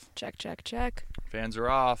Check, check, check. Fans are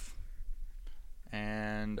off.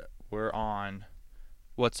 And we're on.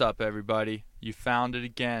 What's up, everybody? You found it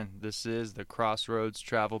again. This is the Crossroads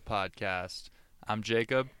Travel Podcast. I'm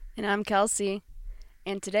Jacob. And I'm Kelsey.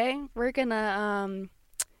 And today we're gonna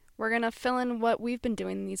fill in what we've been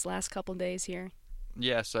doing these last couple days here.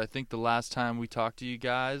 Yeah, so I think the last time we talked to you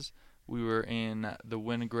guys, we were in the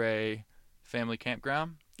Winnegrey Family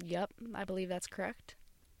Campground. Yep, I believe that's correct.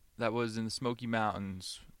 That was in the Smoky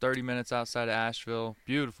Mountains, 30 minutes outside of Asheville.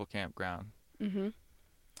 Beautiful campground. Mm-hmm.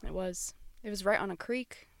 It was right on a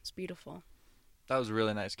creek. It's beautiful. That was a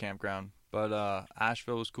really nice campground. But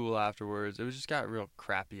Asheville was cool afterwards. It was just got real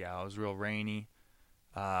crappy out. It was real rainy.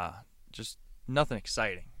 Just nothing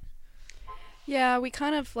exciting. Yeah, we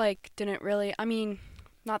kind of didn't really. I mean,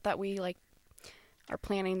 not that we are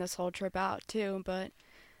planning this whole trip out too, but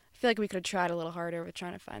I feel like we could have tried a little harder with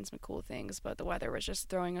trying to find some cool things. But the weather was just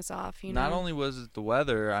throwing us off. You know. Not only was it the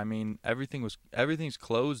weather. I mean, everything's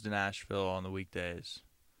closed in Asheville on the weekdays.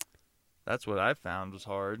 That's what I found was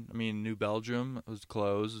hard. I mean, New Belgium was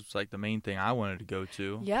closed. It's the main thing I wanted to go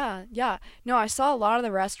to. Yeah. No, I saw a lot of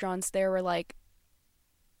the restaurants there were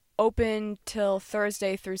open till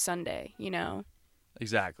Thursday through Sunday, you know?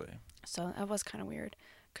 Exactly. So that was kind of weird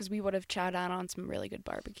because we would have chowed down on some really good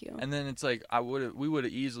barbecue. And then it's we would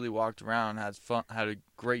have easily walked around, had a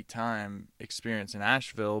great time experience in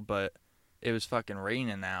Asheville, but it was fucking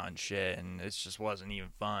raining now and shit, and it just wasn't even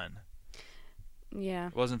fun. Yeah.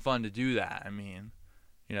 It wasn't fun to do that. I mean,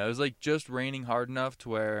 it was just raining hard enough to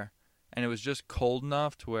where, and it was just cold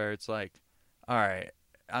enough to where it's all right,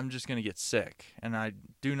 I'm just going to get sick, and I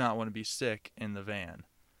do not want to be sick in the van.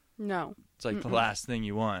 No. It's the last thing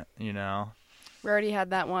you want, We already had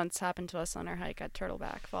that once happen to us on our hike at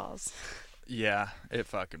Turtleback Falls. Yeah, it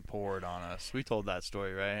fucking poured on us. We told that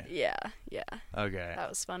story, right? Yeah. Okay. That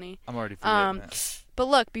was funny. I'm already forgetting it. But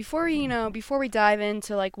look, before we dive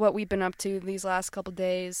into what we've been up to these last couple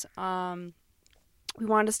days, we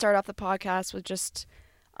wanted to start off the podcast with just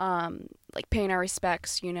paying our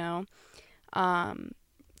respects,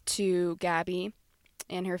 to Gabby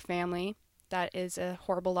and her family. That is a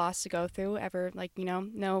horrible loss to go through.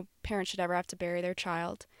 No parent should ever have to bury their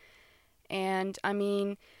child. And I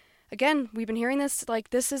mean, again, we've been hearing this,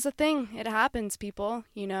 this is a thing. It happens, people,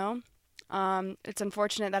 It's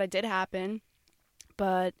unfortunate that it did happen,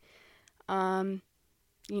 but,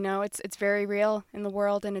 it's very real in the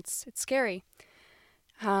world, and it's scary.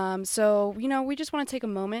 So, we just want to take a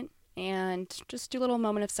moment and just do a little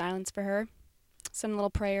moment of silence for her, send little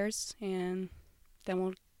prayers, and then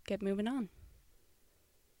we'll get moving on.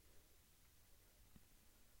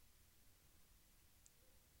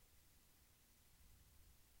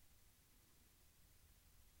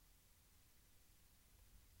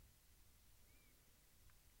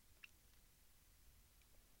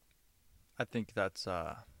 I think that's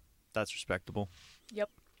respectable. Yep.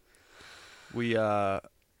 We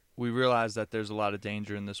realize that there's a lot of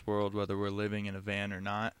danger in this world, whether we're living in a van or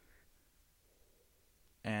not.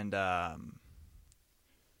 And I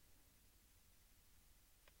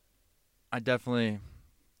definitely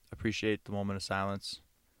appreciate the moment of silence.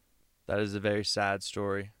 That is a very sad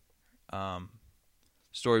story.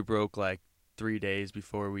 Story broke 3 days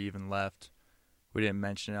before we even left. We didn't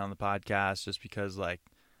mention it on the podcast just because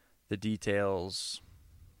the details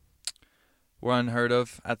were unheard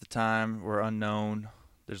of at the time, were unknown.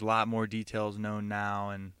 There's a lot more details known now,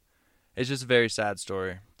 and it's just a very sad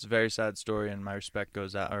story. It's a very sad story, and my respect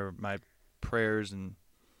goes out, or my prayers and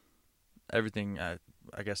everything, I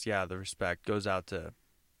guess, the respect goes out to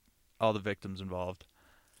all the victims involved.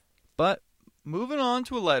 But moving on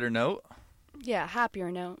to a lighter note. Yeah, happier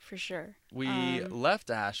note for sure. We left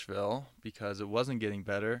Asheville because it wasn't getting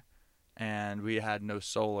better. And we had no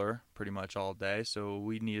solar pretty much all day, so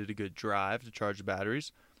we needed a good drive to charge the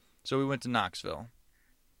batteries. So we went to Knoxville.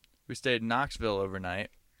 We stayed in Knoxville overnight.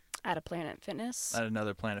 At a Planet Fitness. At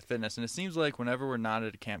another Planet Fitness. And it seems like whenever we're not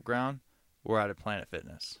at a campground, we're at a Planet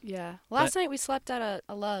Fitness. Yeah. Last night we slept at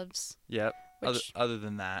a Love's. Yep. Other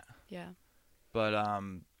than that. Yeah. But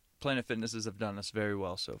Planet Fitnesses have done us very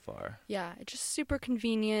well so far. Yeah, it's just super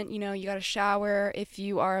convenient. You got a shower. If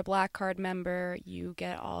you are a Black Card member, you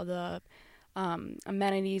get all the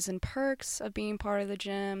amenities and perks of being part of the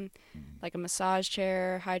gym, like a massage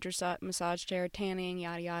chair, massage chair, tanning,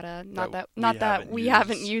 yada yada. Not that we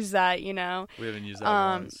haven't used that, We haven't used that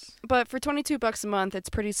once. But for $22 a month, it's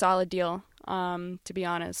a pretty solid deal, to be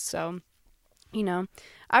honest. So,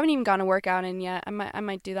 I haven't even gone to workout in yet. I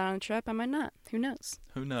might do that on a trip. I might not. Who knows?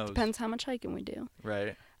 Depends how much hiking we do.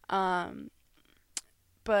 Right.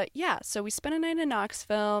 But yeah, so we spent a night in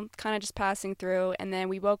Knoxville, kind of just passing through, and then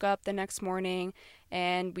we woke up the next morning,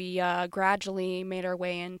 and we gradually made our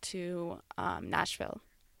way into Nashville.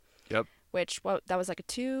 Yep. That was like a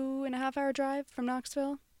 2.5 hour drive from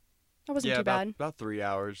Knoxville. That wasn't too bad. About 3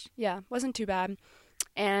 hours. Yeah, wasn't too bad.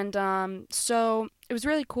 And so it was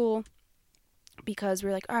really cool because we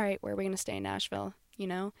were like, all right, where are we going to stay in Nashville, you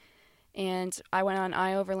know? And I went on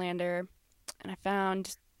iOverlander, and I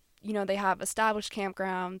found, you know, they have established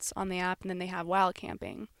campgrounds on the app, and then they have wild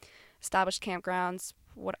camping. Established campgrounds,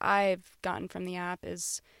 what I've gotten from the app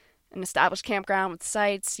is an established campground with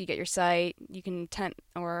sites. You get your site, you can tent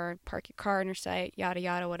or park your car in your site, yada,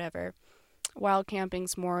 yada, whatever. Wild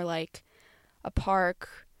camping's more like a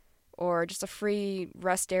park or just a free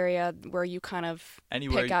rest area where you kind of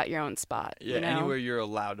pick out your own spot. Yeah, you know? Anywhere you're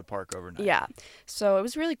allowed to park overnight. Yeah. So it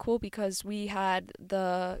was really cool because we had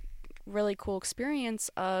the really cool experience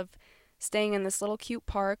of staying in this little cute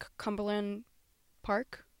park, Cumberland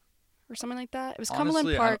Park or something like that. It was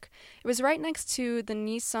Cumberland Park. It was right next to the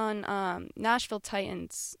Nissan Nashville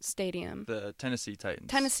Titans stadium. The Tennessee Titans.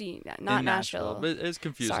 Tennessee, not in Nashville. But it's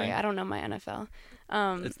confusing. Sorry, I don't know my NFL.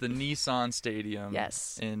 It's the Nissan Stadium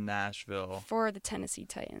in Nashville. For the Tennessee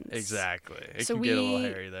Titans. Exactly. It can get a little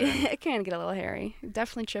hairy there. It can get a little hairy. It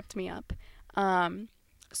definitely tripped me up.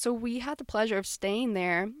 So we had the pleasure of staying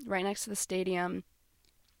there right next to the stadium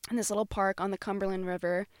in this little park on the Cumberland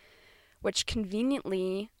River, which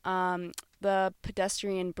conveniently, the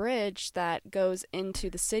pedestrian bridge that goes into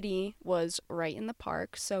the city was right in the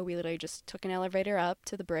park. So we literally just took an elevator up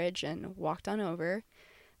to the bridge and walked on over.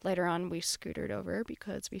 Later on, we scootered over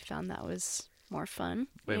because we found that was more fun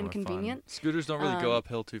and convenient. Scooters don't really go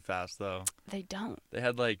uphill too fast, though. They don't. They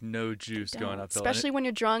had, like, no juice going uphill. Especially when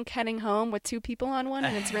you're drunk heading home with 2 people on one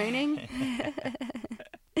and it's raining.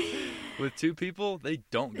 With 2 people, they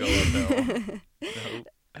don't go uphill. Nope.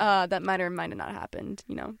 That might or might have not happened.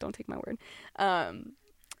 You know, don't take my word.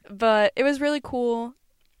 But it was really cool.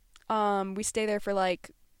 We stayed there for like,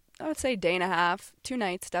 I would say, a day and a half, 2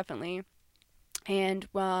 nights definitely. And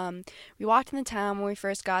we walked in the town when we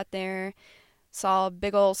first got there, saw a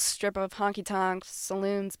big old strip of honky-tonks,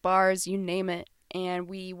 saloons, bars, you name it. And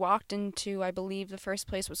we walked into, I believe the first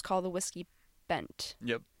place was called the Whiskey Bent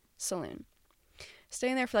Saloon.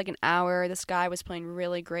 Staying there for like an hour. This guy was playing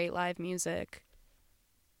really great live music.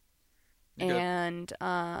 And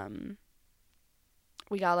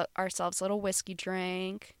we got ourselves a little whiskey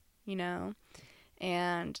drink, you know.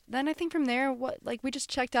 And then I think from there, we just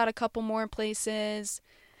checked out a couple more places.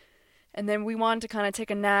 And then we wanted to kind of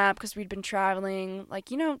take a nap because we'd been traveling.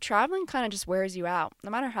 Like, you know, traveling kind of just wears you out.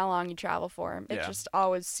 No matter how long you travel for. It just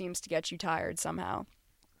always seems to get you tired somehow.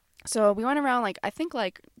 So we went around, 5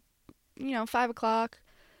 o'clock.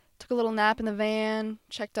 Took a little nap in the van.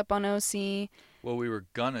 Checked up on OC. Well, we were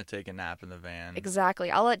gonna take a nap in the van. Exactly.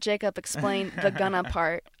 I'll let Jacob explain the gonna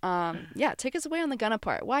part. Take us away on the gonna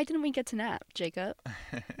part. Why didn't we get to nap, Jacob?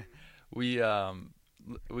 We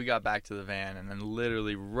got back to the van, and then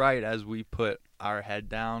literally right as we put our head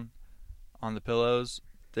down on the pillows,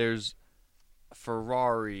 there's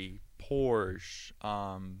Ferrari, Porsche,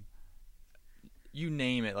 you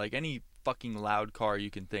name it, like any fucking loud car you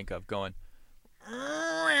can think of going.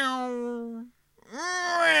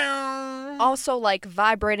 Also, like,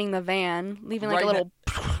 vibrating the van, leaving like a little...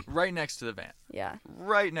 right next to the van. Yeah.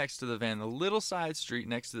 Right next to the van, the little side street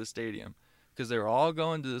next to the stadium. Because they were all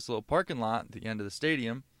going to this little parking lot at the end of the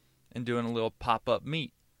stadium and doing a little pop-up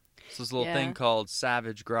meet. So this little thing called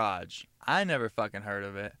Savage Garage. I never fucking heard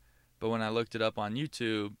of it. But when I looked it up on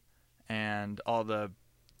YouTube and all the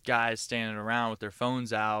guys standing around with their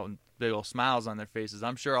phones out and big old smiles on their faces,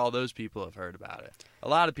 I'm sure all those people have heard about it. A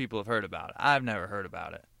lot of people have heard about it. I've never heard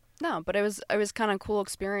about it. No, but it was kind of a cool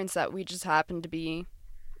experience that we just happened to be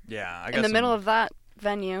in the middle of that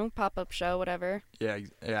venue, pop-up show, whatever. Yeah,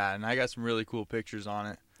 and I got some really cool pictures on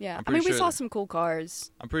it. Yeah, I mean, we saw some cool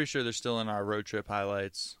cars. I'm pretty sure they're still in our road trip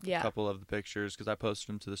highlights. Yeah. A couple of the pictures, because I posted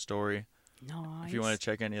them to the story. Nice. If you want to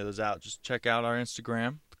check any of those out, just check out our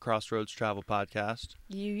Instagram, the Crossroads Travel Podcast.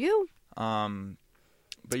 You.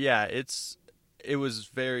 But yeah, it was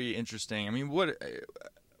very interesting. I mean, what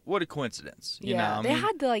a coincidence. You know? They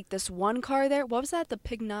had this one car there. What was that? The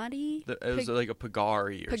Pignati? It was like a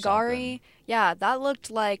Pagari or something. Pagari. Yeah, that looked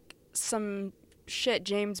like some shit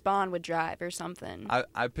James Bond would drive or something.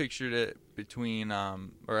 I pictured it between when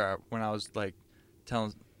I was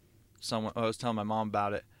telling my mom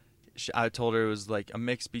about it. I told her it was like a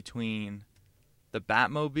mix between the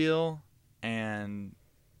Batmobile and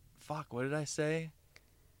what did I say?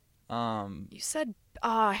 You said,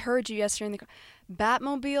 I heard you yesterday in the car.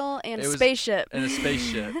 Batmobile and spaceship. And a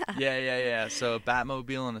spaceship. Yeah. So a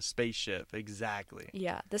Batmobile and a spaceship. Exactly.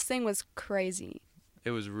 Yeah, this thing was crazy.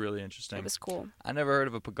 It was really interesting. It was cool. I never heard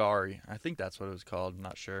of a pagari. I think that's what it was called. I'm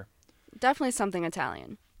not sure. Definitely something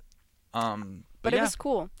Italian. But it yeah. was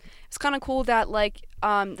cool. It's kind of cool that, like,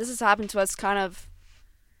 this has happened to us kind of,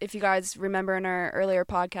 if you guys remember in our earlier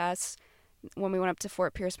podcasts, when we went up to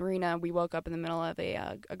Fort Pierce Marina, we woke up in the middle of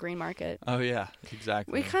a green market. Oh, yeah,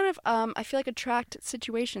 exactly. We kind of, I feel like, attract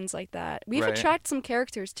situations like that. We've Right. attracted some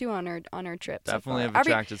characters, too, on our trip. Definitely so have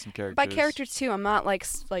attracted some characters. By characters, too, I'm not,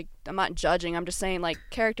 I'm not judging. I'm just saying, like,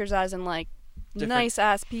 characters as in, like,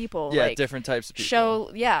 nice-ass people. Yeah, like, different types of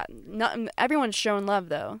people. Everyone's shown love,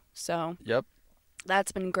 though, so. Yep.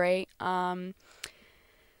 That's been great.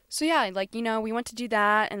 So yeah, like, you know, we went to do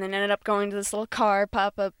that and then ended up going to this little car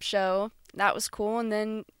pop-up show. That was cool. And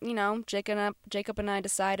then, you know, Jacob and I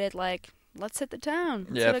decided, like, let's hit the town.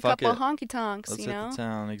 Let's hit a couple honky-tonks, Let's you know? hit the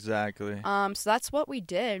town, exactly. So that's what we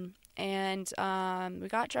did. And we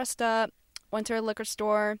got dressed up, went to a liquor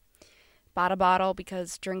store, bought a bottle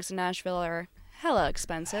because drinks in Nashville are hella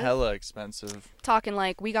expensive. Talking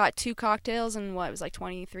like we got 2 cocktails and what, it was like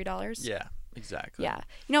 $23? Yeah. Exactly. Yeah.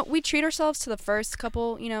 You know, we treat ourselves to the first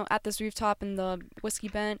couple, you know, at this rooftop in the whiskey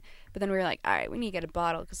bent, but then we were like, all right, we need to get a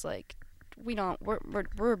bottle because, like,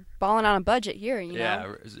 we're balling on a budget here, you know?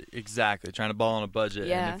 Yeah, exactly. Trying to ball on a budget.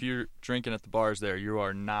 Yeah. And if you're drinking at the bars there, you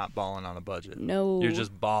are not balling on a budget. No. You're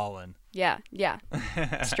just balling. Yeah.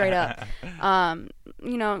 Straight up.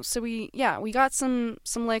 You know, so we got some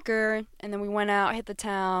liquor, and then we went out, hit the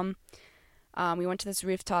town. We went to this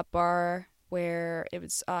rooftop bar where it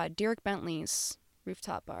was Derek Bentley's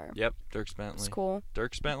rooftop bar. Yep, Dirks Bentley. It's cool.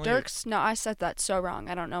 Dirks Bentley? No, I said that so wrong.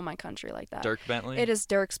 I don't know my country like that. Dirk Bentley? It is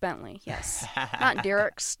Dirks Bentley, yes. Not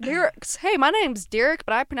Derek's. Derek's. Hey, my name's Derek,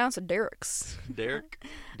 but I pronounce it Derek's. Derek?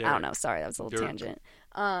 I don't know. Sorry, that was a little Derek.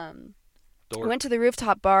 tangent. We went to the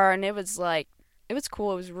rooftop bar, and it was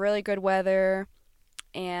cool. It was really good weather,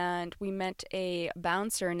 and we met a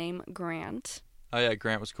bouncer named Grant. Oh, yeah,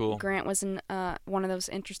 Grant was cool. Grant was one of those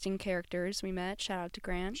interesting characters we met. Shout out to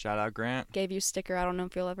Grant. Shout out Grant. Gave you a sticker. I don't know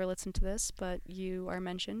if you'll ever listen to this, but you are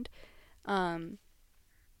mentioned. That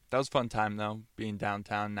was a fun time, though, being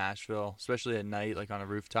downtown Nashville, especially at night, like on a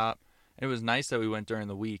rooftop. And it was nice that we went during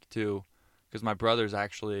the week, too, because my brother's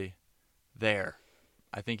actually there.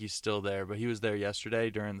 I think he's still there, but he was there yesterday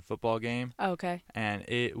during the football game. Oh, okay. And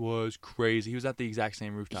it was crazy. He was at the exact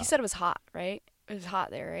same rooftop. He said it was hot, right? It was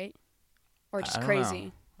hot there, right? Or just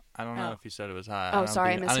crazy? I don't know if he said it was hot. Oh,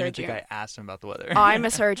 sorry, I misheard you. I don't even think I asked him about the weather. Oh, I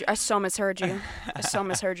misheard you. I so misheard you.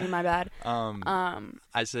 My bad.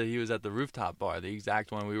 I said he was at the rooftop bar, the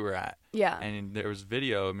exact one we were at. Yeah. And there was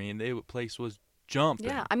video. I mean, the place was jumping.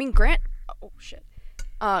 Yeah. I mean, Grant. Oh shit.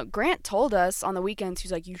 Grant told us on the weekends.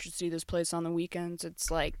 He's like, you should see this place on the weekends.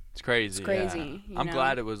 It's like it's crazy. It's crazy. Yeah. I'm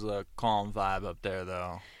glad it was a calm vibe up there,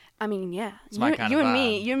 though. I mean, yeah. It's my kind of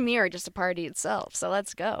vibe. You and me are just a party itself. So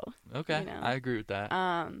let's go. Okay, you know? I agree with that.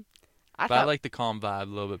 I like the calm vibe a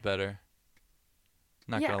little bit better.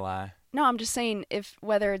 Not gonna lie. No, I'm just saying,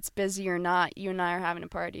 whether it's busy or not, you and I are having a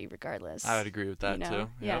party regardless. I would agree with that too.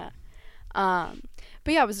 Yeah. Yep.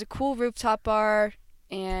 But yeah, it was a cool rooftop bar,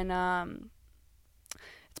 and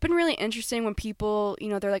it's been really interesting when people, you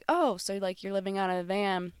know, they're like, oh, so like you're living out of a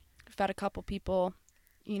van. We've had a couple people,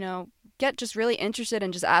 you know, get just really interested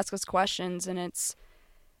and just ask us questions, and it's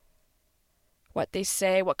what they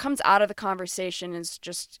say, what comes out of the conversation is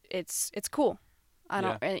just it's cool.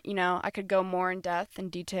 You know, I could go more in depth and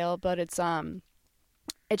detail, but it's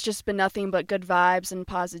just been nothing but good vibes and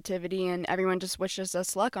positivity, and everyone just wishes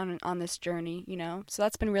us luck on this journey, you know. So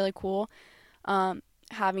that's been really cool,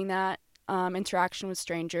 having that interaction with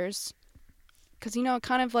strangers, because, you know, it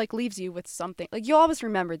kind of like leaves you with something. Like, you'll always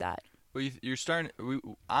remember that. Well,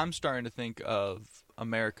 I'm starting to think of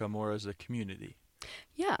America more as a community.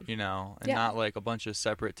 Yeah. You know, and not like a bunch of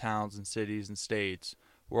separate towns and cities and states.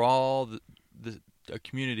 We're all a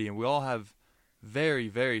community, and we all have very,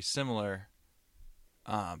 very similar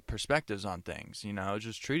perspectives on things. You know,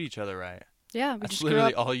 just treat each other right. Yeah, that's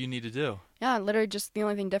literally all you need to do. Yeah, literally just the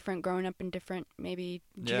only thing different growing up in different, maybe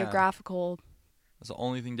geographical. That's the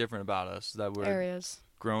only thing different about us, that we're areas.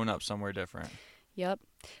 Growing up somewhere different. Yep,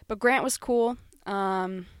 but Grant was cool.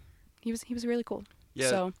 He was really cool. Yeah.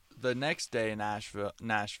 So the next day in Nashville.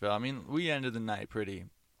 I mean, we ended the night pretty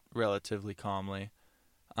relatively calmly.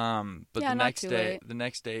 But the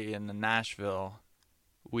next day in Nashville,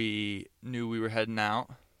 we knew we were heading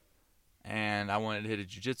out, and I wanted to hit a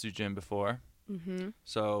jiu-jitsu gym before. Mm-hmm.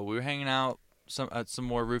 So we were hanging out at some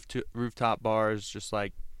more rooftop bars, just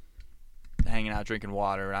like hanging out, drinking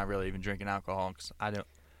water, not really even drinking alcohol, because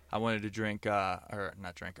I wanted to drink, or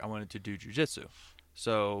not drink, I wanted to do jiu-jitsu.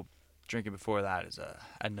 So drinking before that is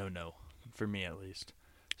a no-no, for me at least.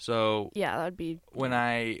 So Yeah, that would be... when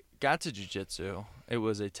I got to jiu-jitsu, it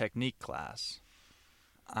was a technique class.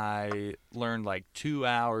 I learned like 2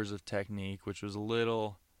 hours of technique, which was a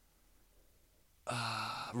little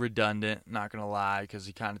redundant, not going to lie, because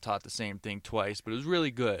he kind of taught the same thing twice, but it was really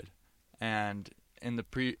good. And in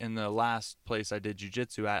the last place I did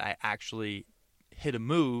jiu-jitsu at, I actually hit a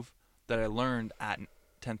move that I learned at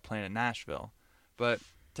 10th Planet Nashville. But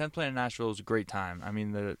 10th Planet Nashville was a great time. I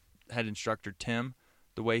mean, the head instructor, Tim,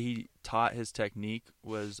 the way he taught his technique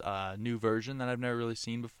was a new version that I've never really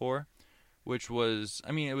seen before, which was,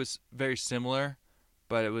 I mean, it was very similar,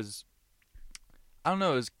 but it was, I don't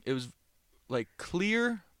know, it was like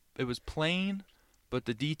clear, it was plain, but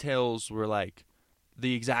the details were like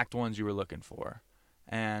the exact ones you were looking for.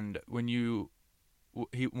 And when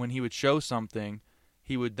he would show something,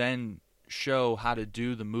 he would then show how to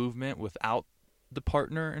do the movement without the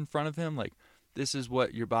partner in front of him. Like, this is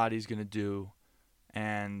what your body's going to do,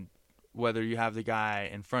 and whether you have the guy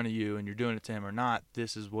in front of you and you're doing it to him or not,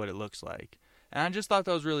 this is what it looks like. And I just thought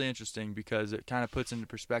that was really interesting because it kind of puts into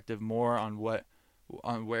perspective more on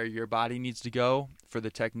where your body needs to go for the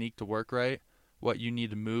technique to work right, what you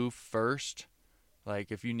need to move first. Like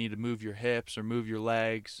if you need to move your hips or move your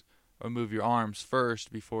legs or move your arms first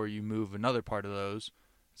before you move another part of those.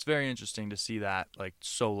 It's very interesting to see that like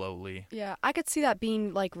solely. Yeah, I could see that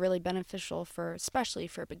being like really beneficial especially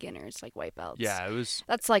for beginners like white belts. Yeah, it was.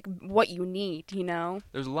 That's like what you need, you know?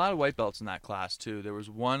 There's a lot of white belts in that class too. There was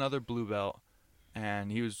one other blue belt, and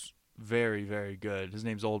he was very, very good. His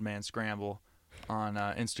name's Old Man Scramble on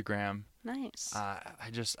Instagram. Nice.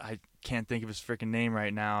 I can't think of his freaking name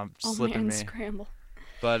right now. Old Slipping Man me. Scramble.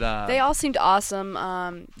 But they all seemed awesome.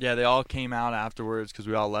 Yeah, they all came out afterwards because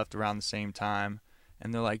we all left around the same time.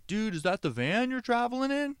 And they're like, dude, is that the van you're traveling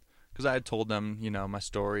in? Because I had told them, my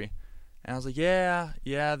story. And I was like, yeah,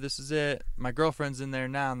 this is it. My girlfriend's in there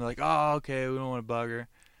now. And they're like, oh, okay, we don't want to bug her.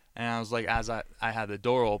 And I was like, as I had the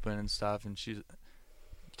door open and stuff, and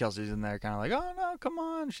Kelsey's in there kind of like, oh, no, come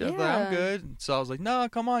on. She's like, I'm good. So I was like, no,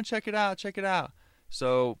 come on, check it out.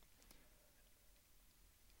 So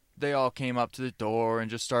they all came up to the door and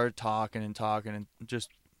just started talking and just,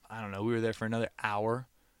 I don't know, we were there for another hour.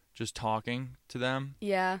 Just talking to them.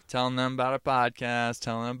 Yeah. Telling them about our podcast,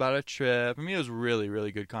 telling them about our trip. I mean, it was really,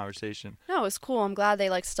 really good conversation. No, it was cool. I'm glad they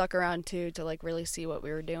like stuck around too to like really see what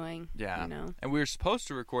we were doing. Yeah. And we were supposed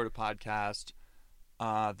to record a podcast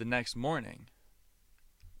the next morning.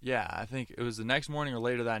 Yeah, I think it was the next morning or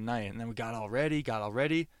later that night. And then we got all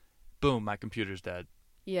ready. Boom, my computer's dead.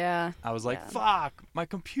 Yeah. I was like, fuck, my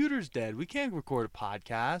computer's dead. We can't record a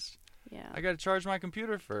podcast. Yeah. I got to charge my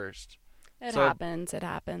computer first. It happens.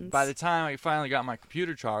 By the time I finally got my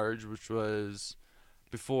computer charged, which was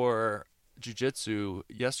before jiu-jitsu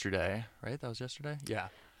yesterday, right? That was yesterday? Yeah.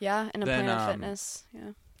 Yeah, in a Planet Fitness.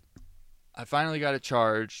 Yeah. I finally got it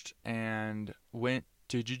charged and went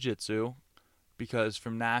to jiu-jitsu because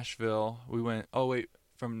from Nashville we went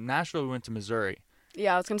to Missouri.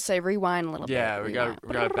 Yeah, I was going to say rewind a little bit. Yeah, we got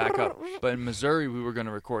to back up. But in Missouri, we were going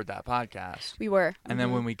to record that podcast. We were. And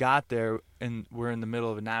then when we got there and we're in the middle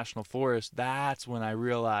of a national forest, that's when I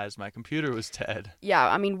realized my computer was dead. Yeah,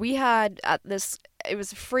 I mean, we had it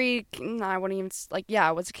was free, I wouldn't even,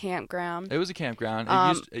 it was a campground. It was a campground.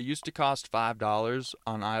 It used to cost $5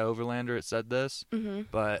 on iOverlander, it said this. Mm-hmm.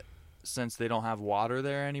 But since they don't have water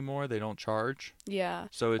there anymore, they don't charge. Yeah.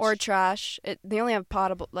 So it's, or trash. They only have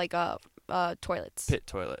potable, toilets. Pit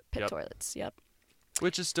toilet. Toilets, yep.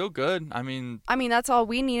 Which is still good. I mean, that's all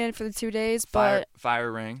we needed for the 2 days, but... Fire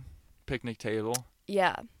ring, picnic table.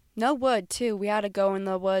 Yeah. No wood, too. We had to go in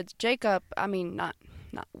the woods. Jacob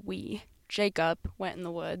went in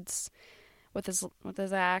the woods with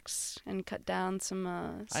his axe and cut down some...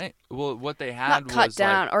 what they had was... Not cut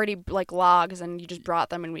down, already, logs, and you just brought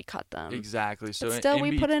them and we cut them. Exactly. So but still,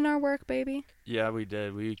 we put in our work, baby. Yeah, we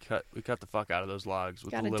did. We cut the fuck out of those logs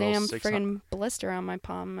with got a a little damn friggin' blister on my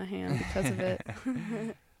palm of my hand because of it.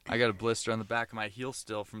 I got a blister on the back of my heel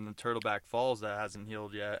still from the Turtleback Falls that hasn't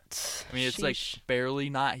healed yet. I mean, it's barely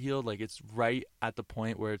not healed. It's right at the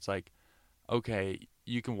point where it's okay,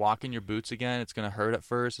 you can walk in your boots again. It's going to hurt at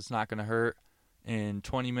first. It's not going to hurt in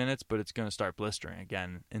 20 minutes, but it's going to start blistering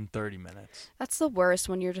again in 30 minutes. That's the worst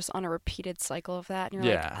when you're just on a repeated cycle of that. And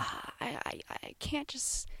you're I can't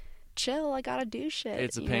just chill. I got to do shit.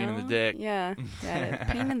 It's a pain in the dick. Yeah.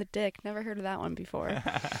 Pain in the dick. Never heard of that one before.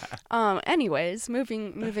 Anyways,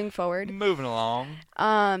 moving forward. Moving along.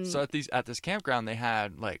 So at this campground, they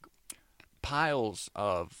had piles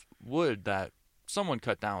of wood that someone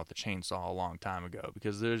cut down with a chainsaw a long time ago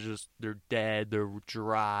because they're dead, they're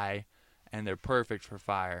dry, and they're perfect for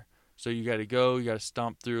fire. So you got to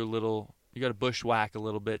stomp through a little You got to bushwhack a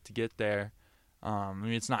little bit to get there. I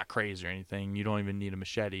mean, it's not crazy or anything. You don't even need a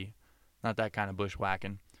machete. Not that kind of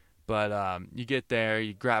bushwhacking. But you get there,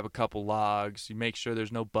 you grab a couple logs, you make sure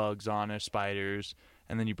there's no bugs on it, spiders,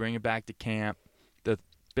 and then you bring it back to camp. The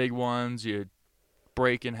big ones you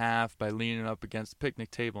break in half by leaning up against the picnic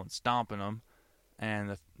table and stomping them.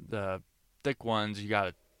 And the thick ones you got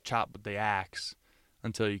to chop with the axe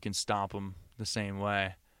until you can stomp them the same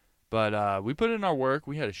way. But we put in our work.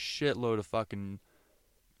 We had a shitload of fucking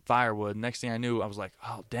firewood. Next thing I knew, I was like,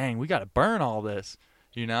 oh, dang, we got to burn all this.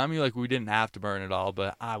 You know, I mean, like, we didn't have to burn it all,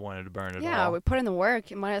 but I wanted to burn it all. Yeah, we put in the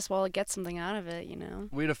work. You might as well get something out of it, you know?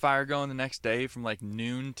 We had a fire going the next day from, like,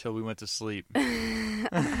 noon till we went to sleep.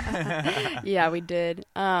 Yeah, we did.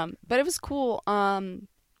 But it was cool.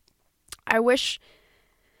 I wish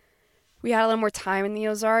we had a little more time in the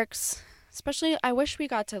Ozarks. Especially, I wish we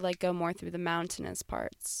got to, like, go more through the mountainous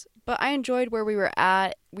parts. But I enjoyed where we were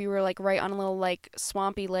at. We were, like, right on a little, like,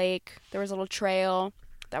 swampy lake. There was a little trail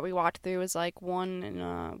that we walked through. It was like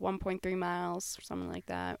 1.3 miles or something like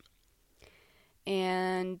that.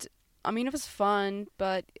 And I mean, it was fun,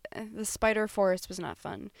 but the spider forest was not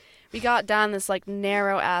fun. We got down this like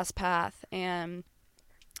narrow ass path, and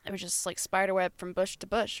it was just like spider web from bush to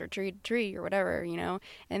bush or tree to tree or whatever, you know.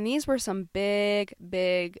 And these were some big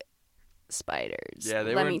spiders. Yeah,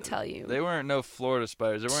 let me tell you, they weren't no Florida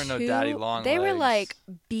spiders. They weren't no daddy long legs. They were like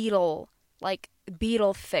beetle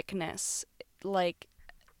thickness, like.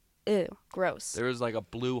 Ew, gross. There was like a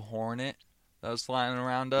blue hornet that was flying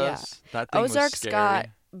around us. Yeah. That thing Ozarks was scary. got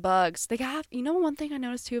bugs. They got, you know, one thing I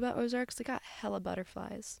noticed too about Ozarks, they got hella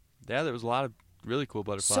butterflies. Yeah, there was a lot of really cool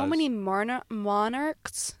butterflies. So many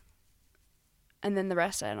monarchs, and then the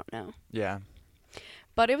rest I don't know. Yeah.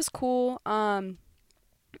 But it was cool. I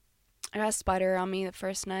got a spider on me the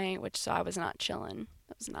first night, so I was not chilling.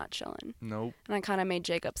 Nope. And I kind of made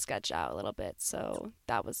Jacob sketch out a little bit, so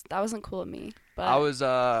that wasn't cool of me. But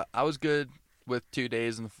I was good with 2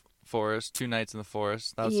 days in the forest, 2 nights in the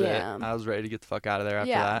forest. That was it. I was ready to get the fuck out of there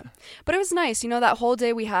after that. But it was nice, you know, that whole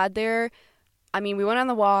day we had there. I mean, we went on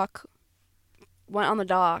the walk, went on the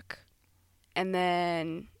dock, and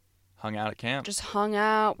then hung out at camp. Just hung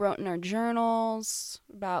out, wrote in our journals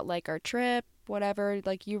about like our trip, whatever.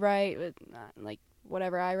 Like you write, like.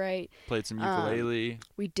 Whatever I write. Played some ukulele.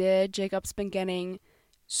 We did. Jacob's been getting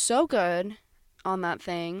so good on that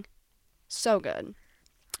thing. So good.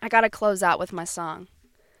 I gotta close out with my song.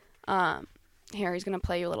 Here, he's gonna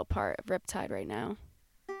play you a little part of Riptide right now.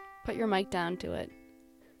 Put your mic down to it.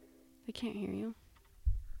 They can't hear you.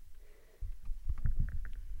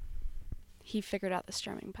 He figured out the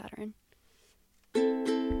strumming pattern.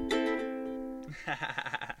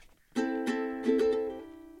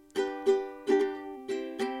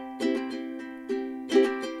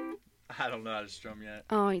 I don't know how to strum yet.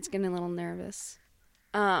 Oh, he's getting a little nervous.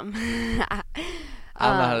 That's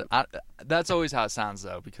always how it sounds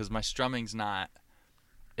though, because my strumming's not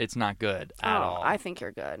good at all. I think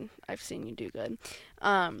you're good. I've seen you do good.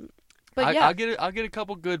 But yeah, I'll get a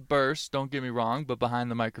couple good bursts. Don't get me wrong, but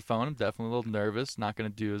behind the microphone, I'm definitely a little nervous. Not gonna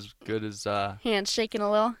do as good as hands shaking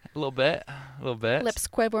a little bit, lips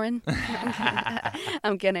quivering.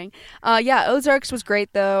 I'm kidding. Yeah, Ozarks was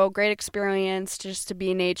great though. Great experience just to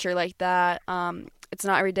be in nature like that. It's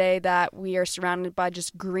not every day that we are surrounded by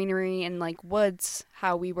just greenery and like woods.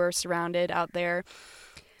 How we were surrounded out there.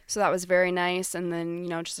 So that was very nice. And then, you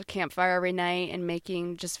know, just a campfire every night and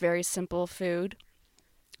making just very simple food.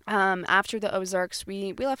 After the Ozarks,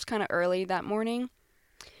 we left kind of early that morning,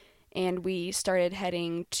 and we started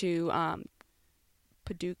heading to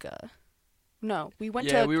Paducah. No, we went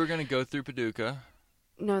to... Yeah, we were going to go through Paducah.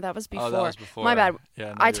 No, that was before. Oh, that was before. My bad. Yeah,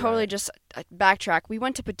 no, I totally just backtrack. We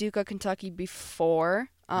went to Paducah, Kentucky before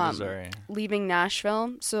Missouri. Leaving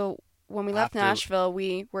Nashville. So when we left Nashville,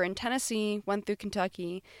 we were in Tennessee, went through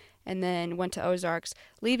Kentucky, and then went to Ozarks.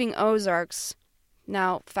 Leaving Ozarks,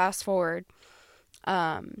 now fast forward...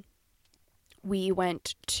 we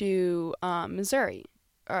went to Missouri,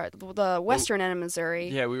 or the western end of Missouri.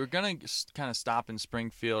 Yeah, we were gonna kind of stop in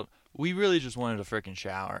Springfield. We really just wanted a freaking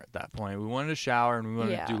shower at that point. We wanted to shower and we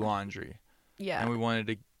wanted to do laundry. Yeah, and we wanted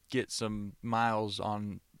to get some miles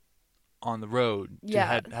on the road to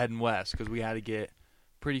heading west, because we had to get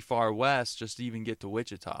pretty far west just to even get to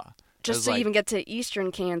Wichita. Just to even get to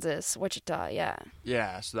eastern Kansas, Wichita, yeah.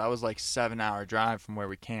 Yeah, so that was like 7-hour drive from where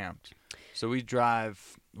we camped. So we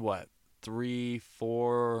drive,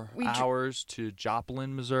 3-4 hours to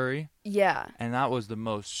Joplin, Missouri? Yeah. And that was the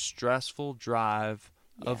most stressful drive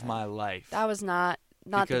of my life. That was not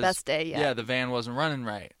the best day yet. Yeah, the van wasn't running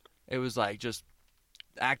right. It was like just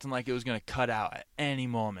acting like it was going to cut out at any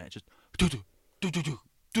moment. Just do-do, do-do-do,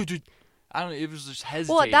 do-do. I don't know. It was just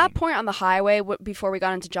hesitating. Well, at that point on the highway, before we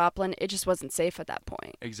got into Joplin, it just wasn't safe at that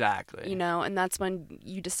point. Exactly. You know, and that's when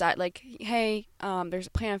you decide, like, hey, there's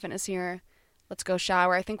a Planet Fitness here. Let's go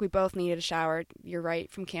shower. I think we both needed a shower. You're right,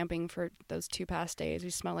 from camping for those 2 past days. We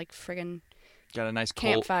smelled like friggin' got a nice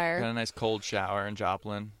campfire. Got a nice cold shower in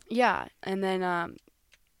Joplin. Yeah, and then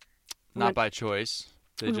not by choice.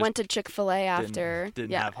 We went to Chick-fil-A after.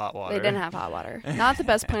 Didn't have hot water. They didn't have hot water. Not the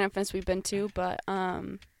best Planet Fitness we've been to, but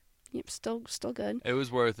yep, still good. It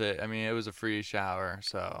was worth it. I mean, it was a free shower,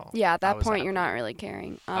 so yeah. At that point, you're not really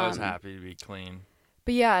caring. I was happy to be clean.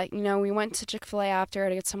 But yeah, you know, we went to Chick-fil-A after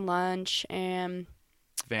to get some lunch, and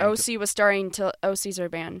OC's our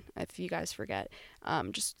van, if you guys forget.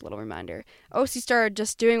 Just a little reminder. OC started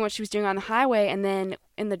just doing what she was doing on the highway, and then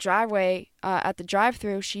in the driveway, at the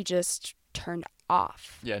drive-thru, she just turned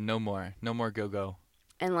off. Yeah, no more go-go.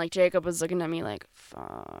 And like Jacob was looking at me like,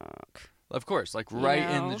 fuck. Of course, like right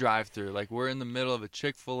in the drive-thru. Like we're in the middle of a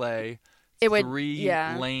Chick-fil-A. It would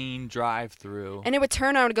 3-lane drive-thru. And it would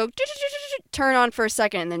turn on and go, turn on for a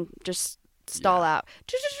second and then just stall out.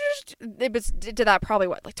 It did that probably,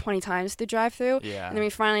 like 20 times through drive-thru? Yeah. And then we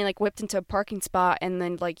finally, like, whipped into a parking spot, and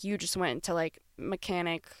then, like, you just went into, like,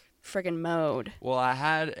 mechanic friggin' mode. Well, I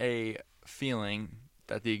had a feeling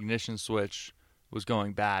that the ignition switch was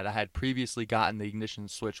going bad. I had previously gotten the ignition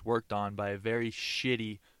switch worked on by a very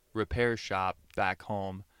shitty repair shop back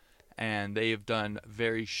home, and they have done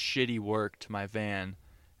very shitty work to my van,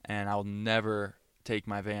 and I'll never take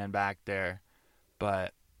my van back there.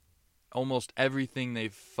 But almost everything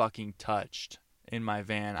they've fucking touched in my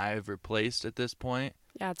van I have replaced at this point.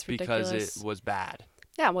 Yeah, it's ridiculous. Because it was bad.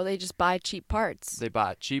 Yeah, well, they just buy cheap parts. They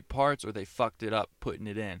bought cheap parts or they fucked it up putting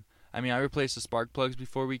it in. I mean, I replaced the spark plugs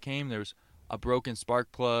before we came. There was a broken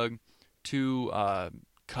spark plug, 2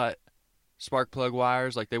 cut spark plug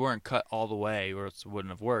wires. Like, they weren't cut all the way or else it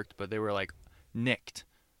wouldn't have worked, but they were, like, nicked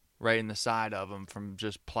right in the side of them from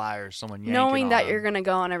just pliers, someone yanking Knowing that them. you're going to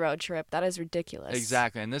go on a road trip, that is ridiculous.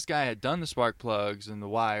 Exactly. And this guy had done the spark plugs and the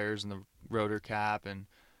wires and the rotor cap, and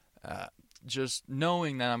just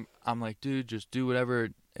knowing that I'm like, dude, just do whatever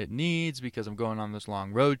it needs because I'm going on this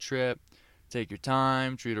long road trip. Take your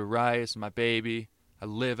time, treat her right. It's my baby.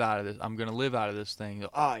 I'm going to live out of this thing.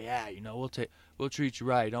 Oh yeah, you know, we'll treat you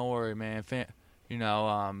right. Don't worry, man.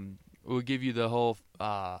 We'll give you the whole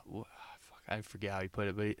fuck, I forget how he put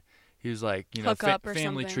it, but he was like, you know,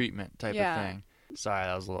 family treatment type of thing. Sorry,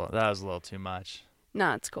 that was a little too much.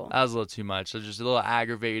 No, it's cool. That was a little too much. I was just a little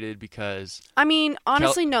aggravated because... I mean,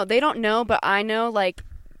 honestly, no. They don't know, but I know, like,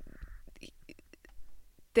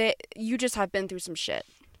 you just have been through some shit.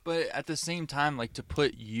 But at the same time, like, to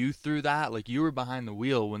put you through that, like, you were behind the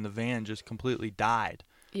wheel when the van just completely died.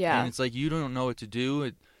 Yeah. And it's like, you don't know what to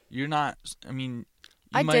do. You're not... I mean...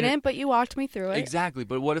 I didn't, but you walked me through it. Exactly,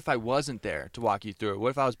 but what if I wasn't there to walk you through it? What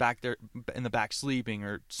if I was back there in the back sleeping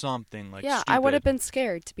or something like stupid? I would have been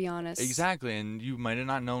scared, to be honest. Exactly, and you might have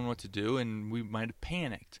not known what to do, and we might have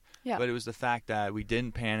panicked. Yeah. But it was the fact that we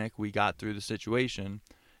didn't panic, we got through the situation,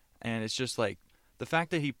 and it's just like, the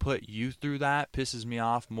fact that he put you through that pisses me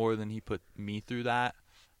off more than he put me through that.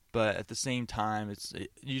 But at the same time,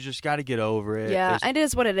 you just got to get over it. Yeah, it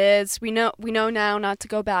is what it is. We know now not to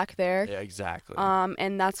go back there. Yeah, exactly.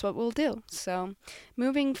 And that's what we'll do. So,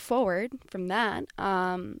 moving forward from that.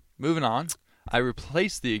 Moving on, I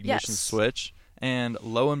replaced the ignition switch, and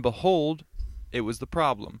lo and behold, it was the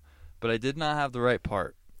problem. But I did not have the right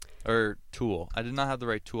part or tool. I did not have the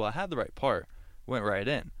right tool. I had the right part, went right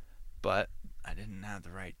in, but I didn't have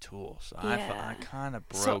the right tool, so I kind of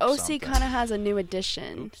broke something. So OC kind of has a new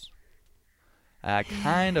addition. Oops. I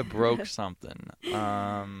kind of broke something.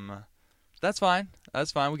 That's fine.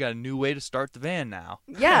 That's fine. We got a new way to start the van now.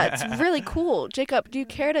 Yeah, it's really cool. Jacob, do you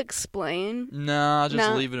care to explain? No, I'll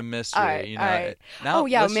just leave it a mystery. All right, you know. All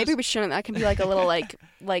right. Now, maybe we shouldn't. That can be like a little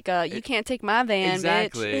you can't take my van,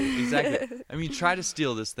 exactly, bitch. Exactly. I mean, try to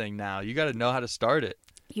steal this thing now. You got to know how to start it.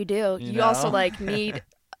 You do. You know? Also need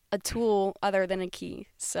a tool other than a key.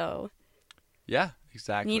 So yeah,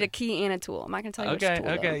 exactly. Need a key and a tool. I'm not gonna tell you which tool.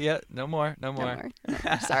 Okay, yeah, no more.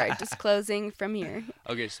 Sorry, just closing from here.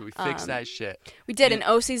 Okay, so we fixed that shit. We did, and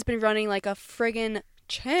OC's been running like a friggin'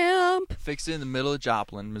 champ. Fixed it in the middle of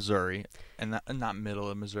Joplin, Missouri, and not middle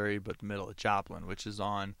of Missouri, but the middle of Joplin, which is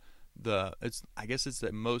on it's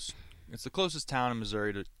the closest town in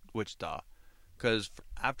Missouri to Wichita, because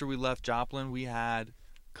after we left Joplin, we had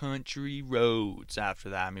country roads after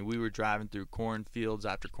that. I mean, we were driving through cornfields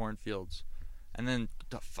after cornfields, and then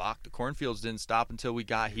the cornfields didn't stop until we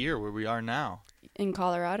got here where we are now in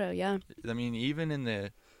Colorado. Yeah, I mean, even in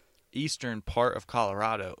the eastern part of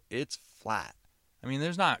Colorado, it's flat. I mean,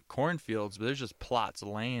 there's not cornfields, but there's just plots of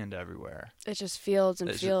land everywhere. It's just fields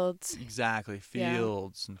and fields. Exactly.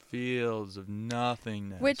 Fields and fields of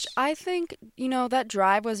nothingness. Which I think, that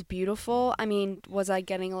drive was beautiful. I mean, was I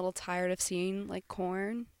getting a little tired of seeing, like,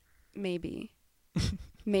 corn? Maybe.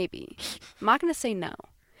 Maybe. I'm not going to say no.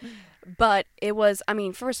 But it was, I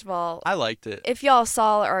mean, first of all, I liked it. If y'all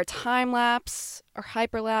saw our time lapse or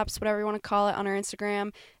hyperlapse, whatever you want to call it, on our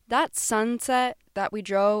Instagram, that sunset that we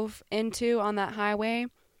drove into on that highway,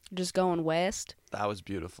 just going west. That was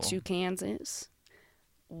beautiful. To Kansas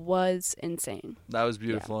was insane. That was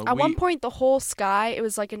beautiful. Yeah. At one point, the whole sky, it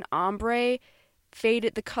was like an ombre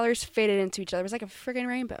faded. The colors faded into each other. It was like a friggin'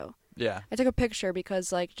 rainbow. Yeah. I took a picture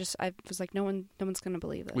because, I was like, no one's going to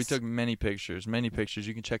believe this. We took many pictures.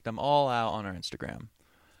 You can check them all out on our Instagram.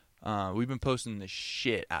 We've been posting the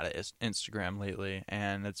shit out of Instagram lately,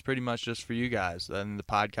 and it's pretty much just for you guys. And the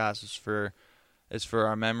podcast is for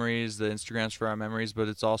our memories. The Instagram's for our memories, but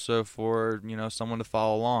it's also for, someone to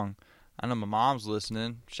follow along. I know my mom's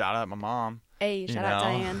listening. Shout out my mom. Hey, shout out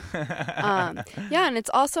Diane. Yeah, and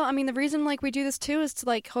it's also, I mean, the reason we do this too is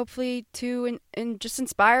to hopefully to and just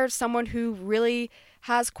inspire someone who really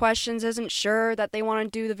has questions, isn't sure that they want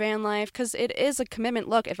to do the van life, because it is a commitment.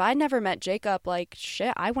 Look, if I never met Jacob,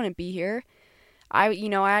 shit, I wouldn't be here. I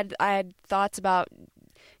had thoughts about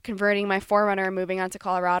converting my 4Runner and moving on to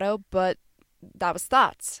Colorado, but that was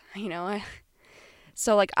thoughts,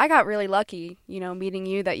 So I got really lucky, meeting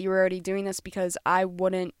you, that you were already doing this, because I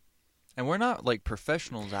wouldn't. And we're not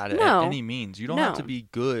professionals at it at any means. You don't have to be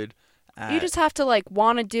good at. You just have to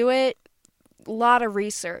want to do it. A lot of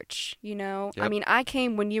research, Yep. I mean, I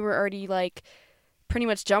came when you were already pretty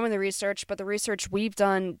much done with the research, but the research we've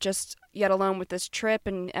done, just yet alone with this trip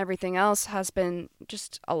and everything else, has been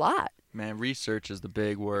just a lot. Man, research is the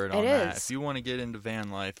big word on that. If you want to get into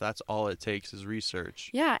van life, that's all it takes is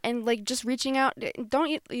research. Yeah, and just reaching out. I'm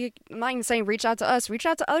not even saying reach out to us. Reach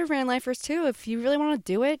out to other van lifers too. If you really want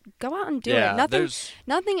to do it, go out and do it.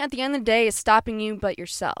 Nothing at the end of the day is stopping you but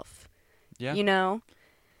yourself. Yeah.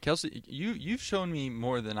 Kelsey, you've shown me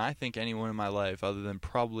more than I think anyone in my life, other than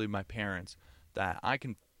probably my parents, that I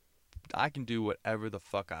can do whatever the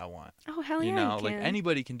fuck I want. Oh, hell yeah, you can.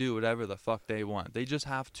 Anybody can do whatever the fuck they want. They just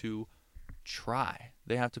have to try.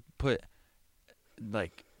 They have to put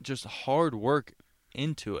just hard work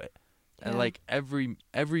into it. Yeah. And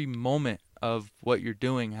every moment of what you're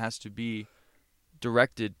doing has to be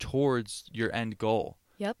directed towards your end goal.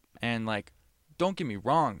 Yep. And don't get me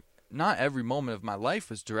wrong, not every moment of my life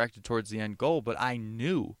was directed towards the end goal, but I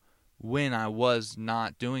knew when I was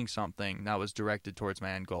not doing something that was directed towards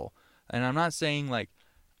my end goal. And I'm not saying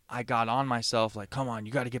I got on myself come on,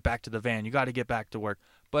 you got to get back to the van, you got to get back to work.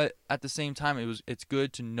 But at the same time, it's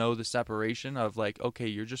good to know the separation of okay,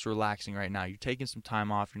 you're just relaxing right now. You're taking some time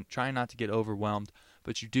off. You're trying not to get overwhelmed,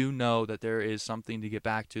 but you do know that there is something to get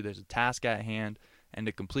back to. There's a task at hand, and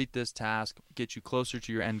to complete this task, get you closer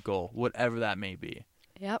to your end goal, whatever that may be.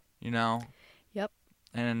 Yep. Yep.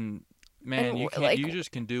 And man, you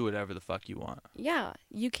just can do whatever the fuck you want. Yeah,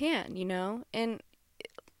 you can. And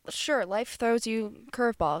sure, life throws you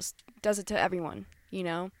curveballs. Does it to everyone.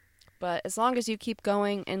 But as long as you keep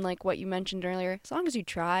going, and what you mentioned earlier, as long as you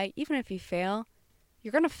try, even if you fail,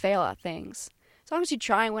 you're going to fail at things. As long as you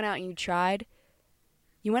try and went out and you tried,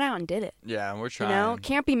 you went out and did it. Yeah, and we're trying.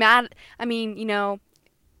 Can't be mad. I mean, you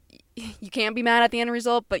can't be mad at the end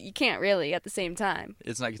result, but you can't really at the same time.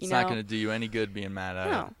 It's not going to do you any good being mad at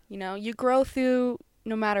it. No. You grow through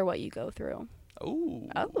no matter what you go through. Oh.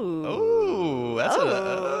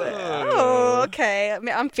 Okay.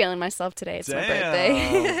 I'm feeling myself today. It's my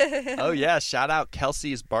birthday. Oh, yeah. Shout out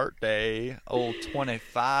Kelsey's birthday. Old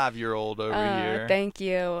 25-year-old over here. Thank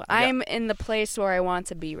you. I'm in the place where I want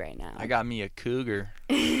to be right now. I got me a cougar.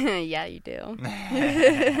 Yeah, you do.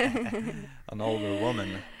 An older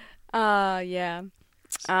woman. Yeah.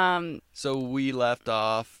 So we left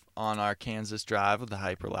off on our Kansas drive with the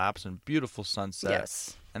hyperlapse and beautiful sunset.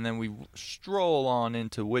 Yes. And then we stroll on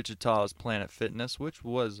into Wichita's Planet Fitness, which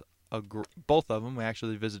was both of them. We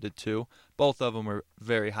actually visited two. Both of them were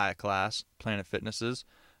very high class Planet Fitnesses.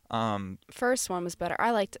 First one was better.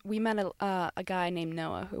 We met a guy named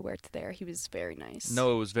Noah who worked there. He was very nice.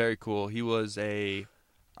 Noah was very cool. He was he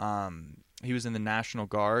was in the National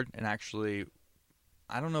Guard, and actually,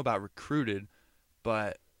 I don't know about recruited,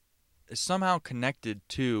 but somehow connected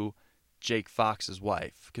to Jake Fox's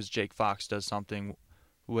wife, because Jake Fox does something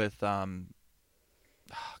with I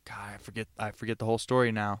forget the whole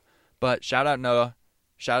story now. But shout out Noah,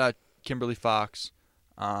 shout out Kimberly Fox,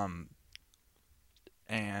 and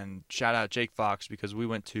shout out Jake Fox, because we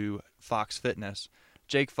went to Fox Fitness.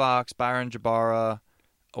 Jake Fox, Byron Jabara,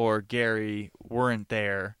 or Gary weren't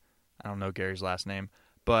there. I don't know Gary's last name,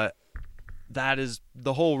 but that is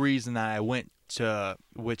the whole reason that I went to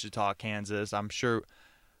Wichita, Kansas. I'm sure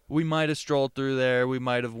we might have strolled through there. We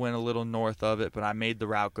might have went a little north of it, but I made the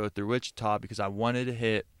route go through Wichita because I wanted to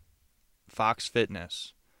hit Fox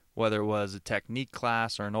Fitness, whether it was a technique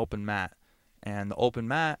class or an open mat. And the open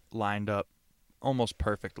mat lined up almost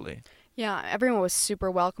perfectly. Yeah, everyone was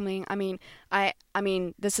super welcoming. I mean,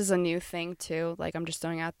 this is a new thing too. Like, I'm just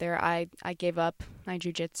throwing out there. I gave up my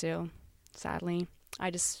jiu-jitsu, sadly. I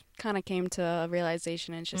just kind of came to a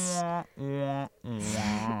realization, and it's just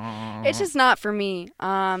not for me.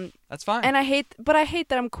 That's fine. And I hate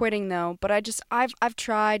that I'm quitting though. But I've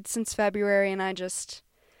tried since February, and it's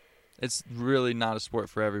really not a sport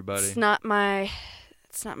for everybody. It's not my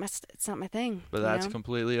thing. But that's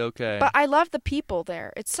completely okay. But I love the people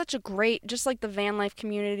there. It's such a great, just like the van life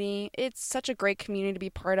community. It's such a great community to be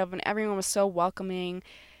part of, and everyone was so welcoming,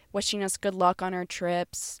 wishing us good luck on our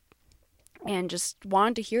trips, and just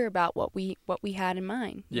wanted to hear about what we had in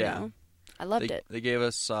mind. You know? I loved it. They gave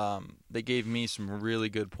me some really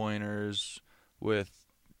good pointers with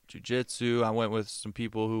jiu-jitsu. I went with some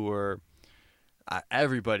people who were,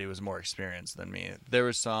 everybody was more experienced than me. There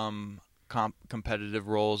was some competitive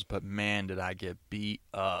roles, but man, did I get beat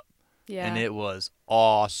up. Yeah. And it was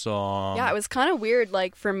awesome. Yeah, it was kind of weird,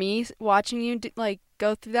 like, for me watching you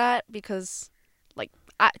go through that, because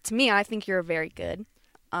to me, I think you're very good.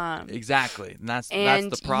 Exactly. And that's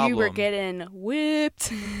the problem. You were getting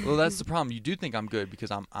whipped. Well, that's the problem. You do think I'm good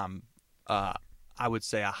because I'm I would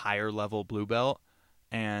say a higher level blue belt,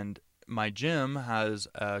 and my gym has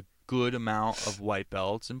a good amount of white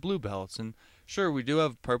belts and blue belts, and sure, we do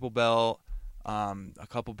have purple belt, a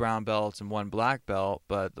couple brown belts, and one black belt,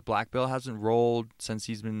 but the black belt hasn't rolled since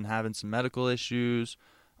he's been having some medical issues.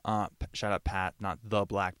 Shout out Pat, not the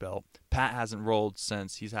black belt. Pat hasn't rolled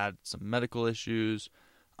since he's had some medical issues.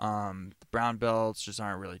 The brown belts just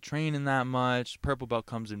aren't really training that much. Purple belt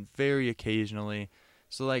comes in very occasionally.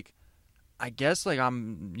 So, like, I guess, like,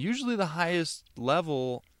 I'm usually the highest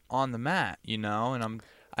level on the mat, you know, and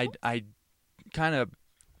I kind of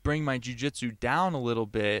bring my jiu-jitsu down a little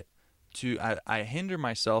bit I hinder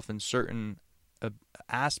myself in certain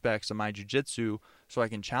aspects of my jiu-jitsu so I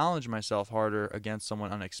can challenge myself harder against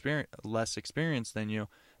someone less experienced than you,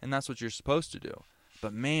 and that's what you're supposed to do.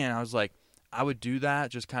 But man, I was like, I would do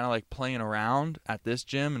that just kind of like playing around at this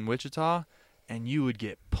gym in Wichita, and you would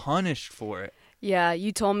get punished for it. Yeah,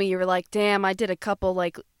 you told me, you were like, damn, I did a couple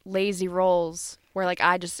like lazy rolls where like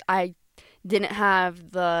I didn't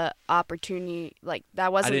have the opportunity, like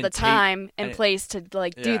that wasn't the time and place to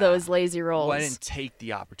like do those lazy rolls. Well, I didn't take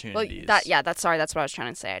the opportunities. Well, that's what I was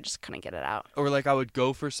trying to say. I just couldn't get it out. Or like I would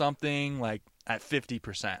go for something like at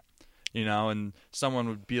 50%, you know, and someone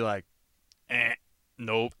would be like,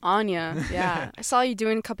 nope. Anya, yeah. I saw you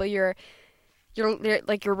doing a couple of your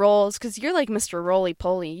rolls, because you're like Mr.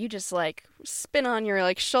 Roly-Poly. You just like spin on your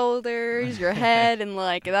like shoulders, your head, and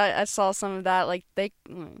like that. I saw some of that. Like that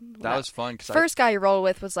was fun. First guy you rolled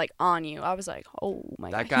with was like on you. I was like, oh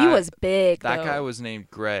my god, he was big. That guy was named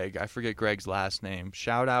Greg. I forget Greg's last name.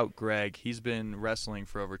 Shout out Greg. He's been wrestling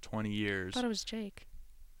for over 20 years. I thought it was Jake.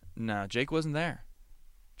 No, Jake wasn't there.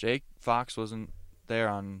 Jake Fox wasn't there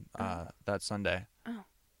on that Sunday. Oh.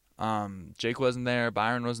 Jake wasn't there.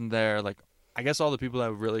 Byron wasn't there. Like, I guess all the people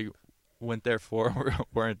that really went there for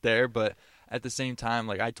weren't there, but at the same time,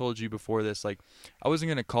 like I told you before this, like I wasn't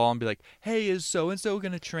gonna call and be like, "Hey, is so and so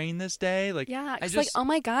gonna train this day?" Like, yeah, it's like, oh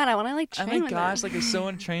my god, I want to like train with him. Oh my gosh, like is so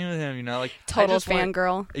want to train with him? You know, like total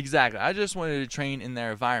fangirl. Exactly. I just wanted to train in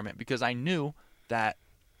their environment because I knew that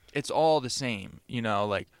it's all the same. You know,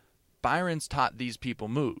 like Byron's taught these people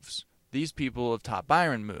moves. These people have taught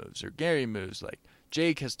Byron moves or Gary moves. Like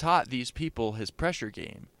Jake has taught these people his pressure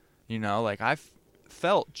game. You know, like I've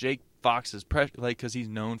felt Jake Fox's pressure, like because he's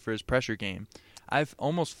known for his pressure game. I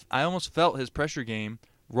almost felt his pressure game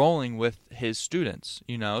rolling with his students.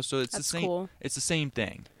 You know, so it's the same. Cool. It's the same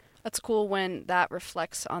thing. That's cool when that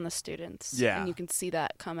reflects on the students. Yeah, and you can see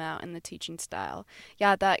that come out in the teaching style.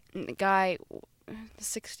 Yeah, that guy, the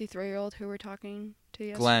 63-year-old who we're talking to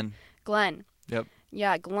yesterday. Glenn. Yep.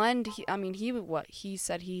 Yeah, Glenn. He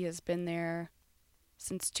said he has been there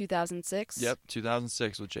since 2006. Yep,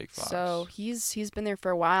 2006 with Jake Fox. So he's been there for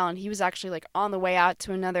a while, and he was actually like on the way out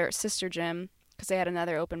to another sister gym because they had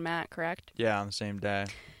another open mat, correct? Yeah, on the same day.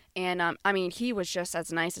 And I mean, he was just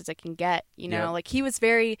as nice as it can get, you know. Yep.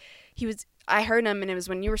 Like I heard him, and it was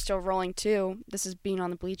when you were still rolling too. This is being on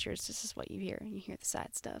the bleachers. This is what you hear. You hear the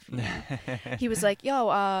sad stuff. You know? He was like,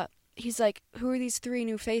 "Yo, he's like, who are these 3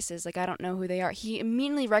 new faces? Like, I don't know who they are. He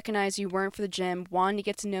immediately recognized you weren't for the gym, wanted to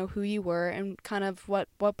get to know who you were and kind of what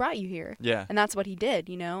brought you here. Yeah. And that's what he did,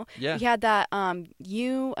 you know? Yeah. We had that,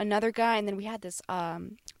 you, another guy, and then we had this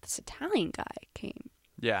Italian guy came.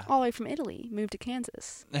 Yeah. All the way from Italy, moved to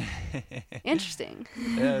Kansas. Interesting.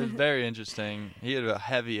 Yeah, it was very interesting. He had a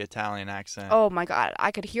heavy Italian accent. Oh, my God.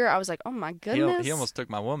 I could hear it. I was like, oh, my goodness. He almost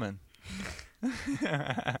took my woman.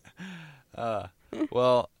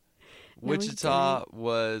 Well, Wichita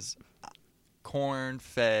was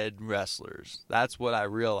corn-fed wrestlers. That's what I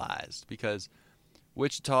realized, because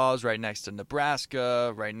Wichita is right next to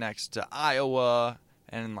Nebraska, right next to Iowa,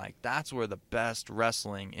 and like that's where the best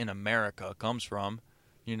wrestling in America comes from.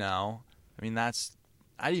 You know, I mean, I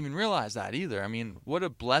didn't even realize that either. I mean, what a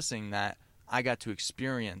blessing that I got to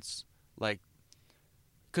experience, like,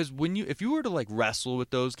 because if you were to like wrestle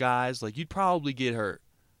with those guys, like you'd probably get hurt.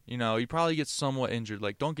 You know, you'd probably get somewhat injured.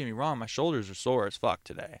 Like, don't get me wrong, my shoulders are sore as fuck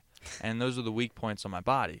today, and those are the weak points on my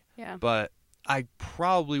body. Yeah. But I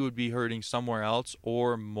probably would be hurting somewhere else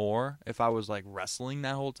or more if I was like wrestling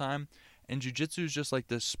that whole time. And jiu-jitsu is just like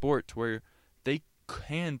this sport to where they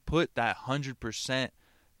can put that 100%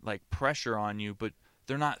 like pressure on you, but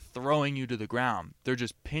they're not throwing you to the ground. They're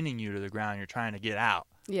just pinning you to the ground. You're trying to get out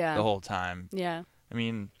the whole time. Yeah. I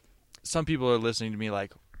mean, some people are listening to me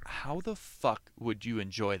like, how the fuck would you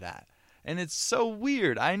enjoy that? And it's so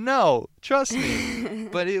weird. I know. Trust me.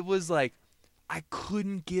 But it was like, I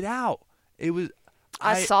couldn't get out. It was.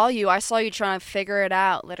 I saw you. I saw you trying to figure it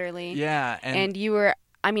out, literally. Yeah. And you were,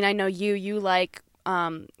 I mean, I know you like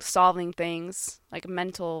solving things, like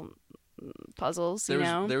mental puzzles, you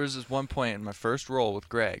know? There was this one point in my first roll with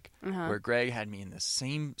Greg where Greg had me in the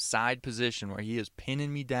same side position where he is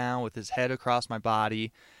pinning me down with his head across my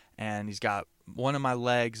body, and he's got one of my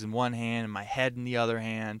legs in one hand and my head in the other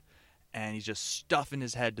hand, and he's just stuffing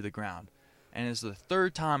his head to the ground. And it's the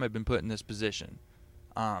 3rd time I've been put in this position.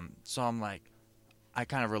 So I'm like, I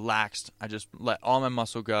kind of relaxed. I just let all my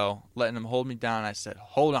muscle go, letting him hold me down. I said,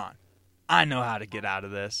 hold on. I know how to get out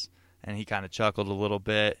of this. And he kind of chuckled a little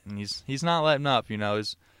bit, and he's not letting up, you know.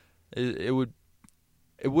 It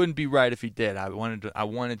wouldn't be right if he did. I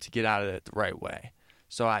wanted to get out of it the right way.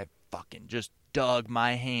 So I fucking just dug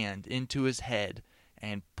my hand into his head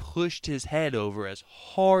and pushed his head over as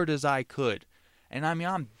hard as I could. And I mean,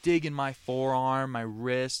 I'm digging my forearm, my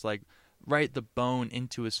wrist, like right the bone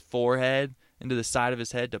into his forehead, into the side of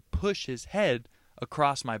his head to push his head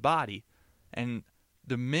across my body. And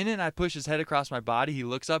the minute I push his head across my body, he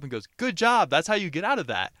looks up and goes, "Good job. That's how you get out of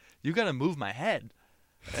that. You got to move my head."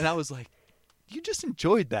 And I was like, you just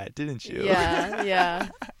enjoyed that, didn't you? Yeah.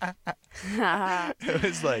 It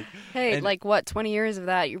was like, hey, like what, 20 years of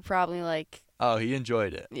that, you're probably like, oh, he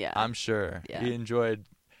enjoyed it. Yeah. I'm sure. Yeah. He enjoyed,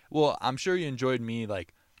 well, I'm sure he enjoyed me,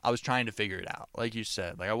 like, I was trying to figure it out. Like you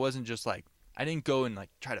said, like, I wasn't just like, I didn't go and like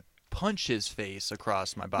try to punch his face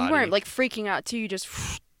across my body. You weren't like freaking out too, you just...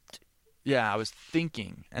 Yeah, I was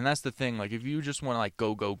thinking. And that's the thing, like, if you just want to like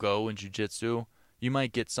go in jiu-jitsu, you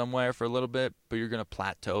might get somewhere for a little bit, but you're going to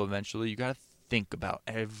plateau eventually. You got to think about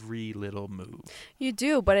every little move. You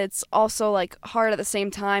do, but it's also like hard at the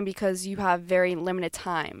same time because you have very limited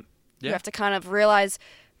time. Yeah. You have to kind of realize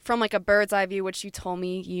from like a bird's eye view, which you told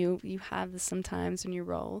me you have this sometimes when you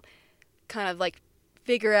roll, kind of like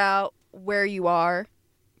figure out where you are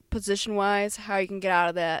position-wise, how you can get out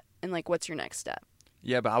of that, and like what's your next step.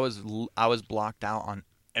 Yeah, but I was blocked out on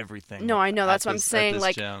everything. No, I know. That's what I'm saying.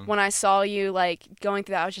 Like, gym. When I saw you, like, going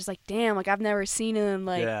through that, I was just like, damn, like, I've never seen him,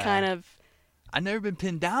 like, kind of... I've never been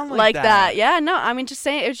pinned down like that. Like that. Yeah, no, I mean, just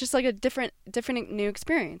saying, it was just like a different new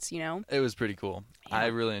experience, you know? It was pretty cool. Yeah. I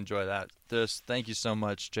really enjoyed that. Thank you so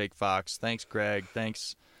much, Jake Fox. Thanks, Greg.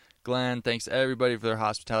 Thanks, Glenn. Thanks, everybody, for their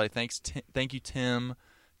hospitality. Thank you, Tim.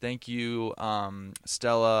 Thank you,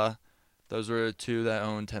 Stella. Those were the 2 that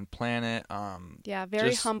own 10th Planet. Yeah,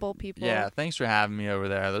 very humble people. Yeah, thanks for having me over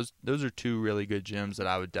there. Those are 2 really good gyms that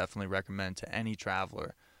I would definitely recommend to any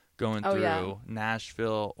traveler going through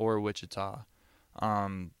Nashville or Wichita.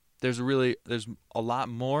 There's a lot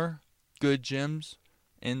more good gyms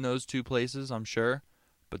in those 2 places, I'm sure,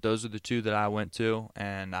 but those are the 2 that I went to,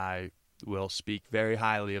 and I will speak very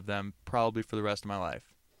highly of them probably for the rest of my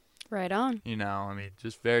life. Right on. You know, I mean,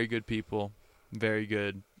 just very good people, very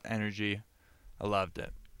good energy. I loved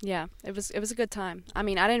it. Yeah, it was a good time. I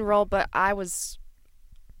mean, I didn't roll, but I was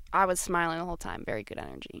smiling the whole time. Very good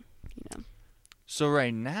energy, you know. So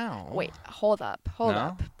right now... Wait, hold up.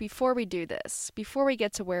 Before we do this, before we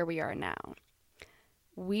get to where we are now,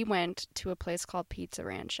 we went to a place called Pizza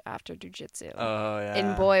Ranch after jiu-jitsu. Oh, yeah.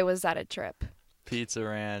 And boy, was that a trip. Pizza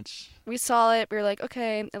Ranch. We saw it. We were like,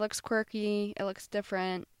 okay, it looks quirky. It looks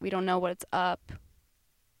different. We don't know what it's up.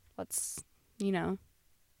 Let's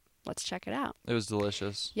check it out. It was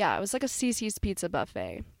delicious. Yeah, it was like a CC's Pizza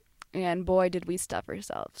buffet. And boy, did we stuff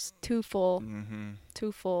ourselves. Too full. Mm-hmm.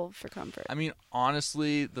 Too full for comfort. I mean,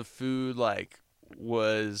 honestly, the food, wasn't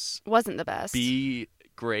the best. B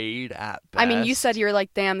grade at best. I mean, you said you were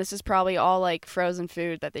like, damn, this is probably all like frozen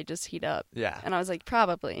food that they just heat up. Yeah. And I was like,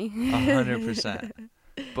 probably. 100%.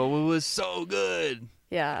 But it was so good.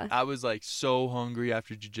 Yeah. I was like so hungry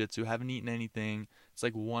after jiu-jitsu. Haven't eaten anything. It's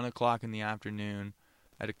like 1 o'clock in the afternoon.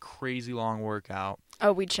 I had a crazy long workout.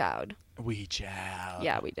 Oh, we chowed. We chowed.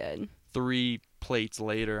 Yeah, we did. 3 plates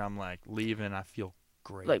later, I'm like leaving. I feel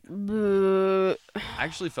great. Like, bleh. I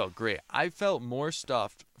actually felt great. I felt more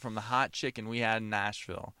stuffed from the hot chicken we had in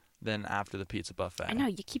Nashville than after the pizza buffet. I know,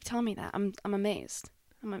 you keep telling me that. I'm amazed.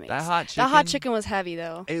 That hot chicken. That hot chicken was heavy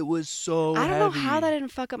though. It was so I don't know heavy. how that didn't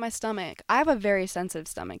fuck up my stomach. I have a very sensitive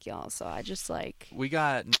stomach, y'all, so I just like... We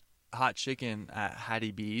got hot chicken at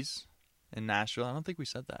Hattie B's in Nashville. I don't think we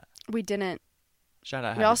said that. We didn't. Shout out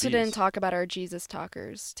Hattie We also B's. didn't talk about our Jesus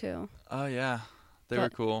talkers, too. Oh, yeah. They were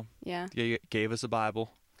cool. Yeah. They gave us a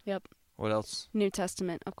Bible. Yep. What else? New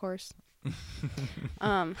Testament, of course.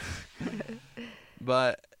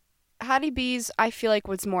 But Hattie B's, I feel like,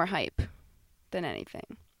 was more hype than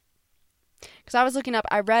anything. Because I was looking up,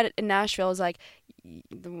 I read it in Nashville, it was like,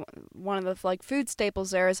 one of the like food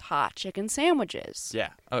staples there is hot chicken sandwiches.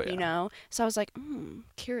 yeah. Oh, yeah. You know? So I was like,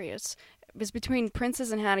 curious. It was between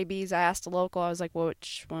Princess and Hattie B's. I asked a local, I was like, well,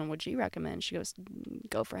 which one would you recommend? She goes,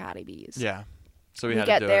 go for Hattie B's. Yeah. So we We had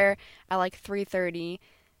get to do there it. at like 3:30,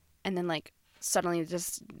 and then like suddenly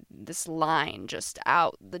just this line just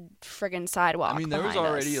out the friggin' sidewalk. I mean, there was behind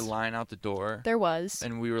already us. a line out the door. There was.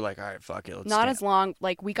 And we were like, all right, fuck it. Let's Not stand. as long.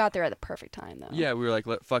 Like, we got there at the perfect time, though. Yeah, we were like,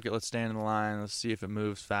 fuck it. Let's stand in the line. Let's see if it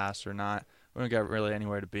moves fast or not. We don't got really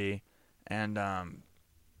anywhere to be. And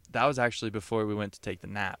that was actually before we went to take the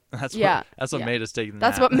nap. That's what made us take the nap.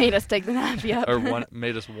 That's what made us take the nap, yep. Or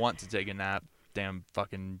made us want to take a nap. Damn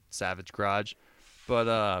fucking savage garage.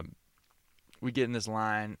 But we get in this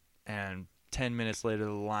line, and 10 minutes later,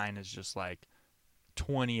 the line is just like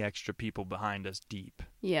 20 extra people behind us deep.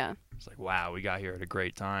 Yeah. It's like, wow, we got here at a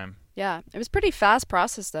great time. Yeah. It was pretty fast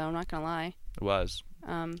process, though. I'm not going to lie. It was.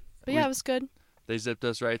 But yeah, it was good. They zipped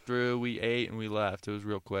us right through. We ate, and we left. It was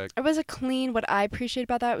real quick. It was what I appreciate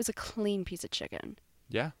about that, it was a clean piece of chicken.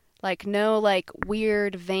 Yeah. Like, no, like,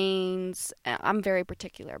 weird veins. I'm very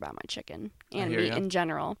particular about my chicken and meat in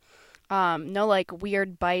general. No, like,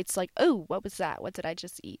 weird bites, like, oh, what was that? What did I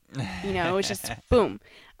just eat? You know, it was just, boom.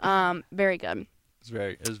 Very good. It was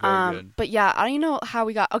very good. But yeah, I don't even know how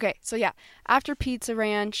we got, okay, so yeah, after Pizza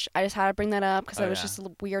Ranch, I just had to bring that up because it was just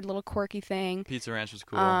a weird little quirky thing. Pizza Ranch was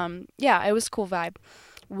cool. Yeah, it was a cool vibe.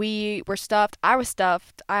 We were stuffed. I was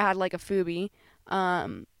stuffed. I had, like, a Foobie.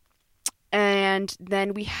 And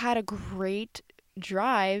then we had a great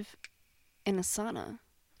drive in a sauna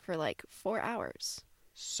for like 4 hours.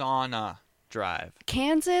 Sauna drive.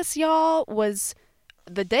 Kansas, y'all, was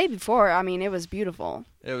the day before. I mean, it was beautiful.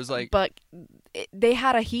 It was like, but they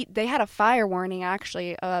had a fire warning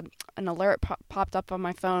actually. An alert popped up on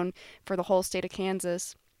my phone for the whole state of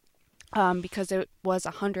Kansas. Because it was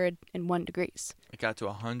 101 degrees. It got to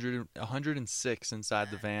 106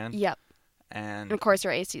 inside the van. Yep. And of course,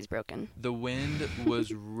 our AC's broken. The wind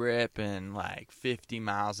was ripping like 50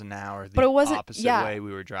 miles an hour but it wasn't, opposite way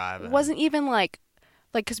we were driving. It wasn't even like,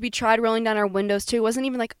 because we tried rolling down our windows too. It wasn't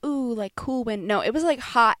even like, ooh, like cool wind. No, it was like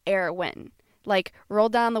hot air wind. Like,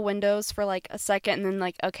 rolled down the windows for like a second and then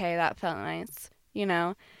like, okay, that felt nice, you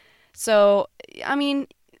know? So, I mean,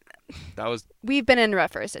 we've been in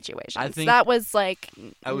rougher situations. I think that was like,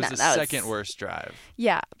 that was the second worst drive.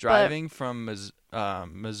 Yeah. Driving from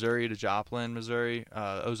Missouri to Joplin,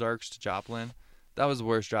 Ozarks to Joplin, that was the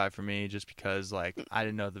worst drive for me just because, like, I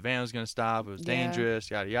didn't know the van was going to stop. It was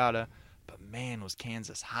dangerous, yada, yada. But, man, was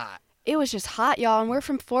Kansas hot. It was just hot, y'all, and we're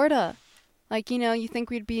from Florida. Like, you know, you think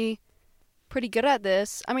we'd be pretty good at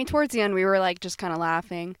this. I mean, towards the end, we were, like, just kind of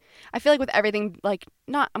laughing. I feel like with everything, like,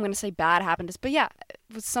 not, I'm going to say bad happened to us, but, yeah,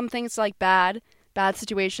 with some things, like, bad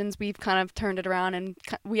situations, we've kind of turned it around, and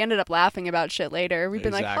we ended up laughing about shit later. We've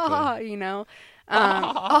been like, ha, ha, ha, you know.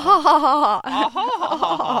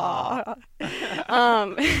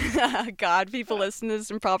 God, people listen to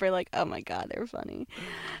this and probably like, oh my God, they're funny.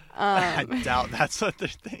 I doubt that's what they're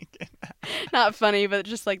thinking. Not funny, but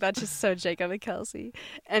just like, that's just so Jacob and Kelsey.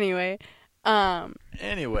 Anyway.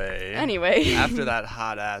 Anyway. After that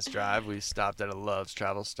hot ass drive, we stopped at a Love's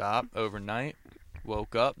travel stop overnight.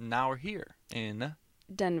 Woke up, and now we're here in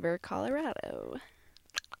Denver, Colorado.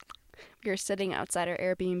 We are sitting outside our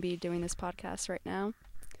Airbnb doing this podcast right now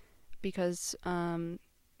because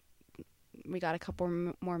we got a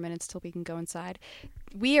couple more minutes till we can go inside.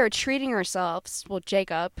 We are treating ourselves. Well,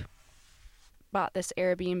 Jacob bought this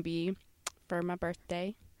Airbnb for my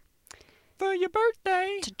birthday. For your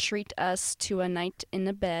birthday. To treat us to a night in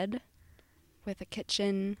a bed with a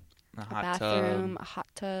kitchen, a bathroom, a hot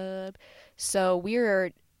tub. So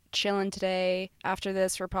we're chilling today. After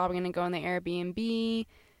this, we're probably going to go in the Airbnb,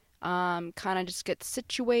 kind of just get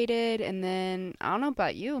situated, and then, I don't know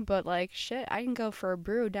about you, but, like, shit, I can go for a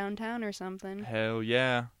brew downtown or something. Hell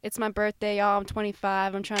yeah. It's my birthday, y'all. I'm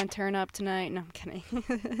 25. I'm trying to turn up tonight. No, I'm kidding.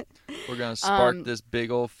 We're going to spark this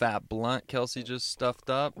big old fat blunt Kelsey just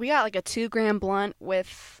stuffed up. We got, like, a 2-gram blunt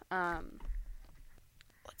with, let's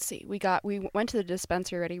see. We went to the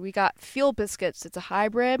dispensary already. We got Fuel Biscuits. It's a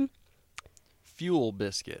hybrid. Fuel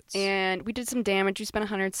Biscuits. And we did some damage. We spent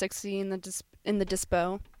 $160 in the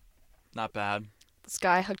dispo. Not bad. This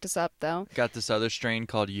guy hooked us up, though. Got this other strain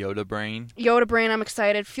called Yoda Brain. Yoda Brain, I'm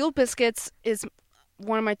excited. Fuel Biscuits is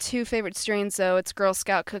one of my 2 favorite strains, though. It's Girl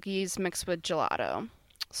Scout cookies mixed with gelato.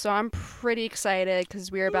 So I'm pretty excited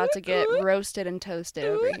because we're about to get roasted and toasted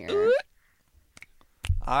over here.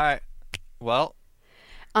 All right. Well.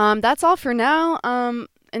 That's all for now.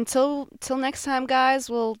 Until next time, guys,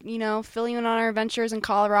 we'll, fill you in on our adventures in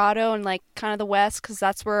Colorado and, like, kind of the West, because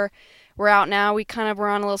that's where we're out now. We kind of were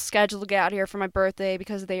on a little schedule to get out here for my birthday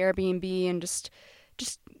because of the Airbnb, and just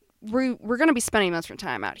we're going to be spending most of our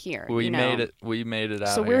time out here. We made it out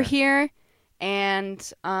So here. we're here,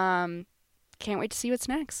 and can't wait to see what's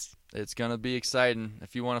next. It's going to be exciting.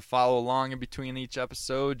 If you want to follow along in between each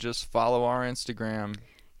episode, just follow our Instagram.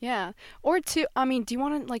 Yeah. Or do you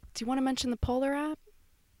want to mention the Polar app?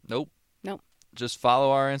 Nope. Just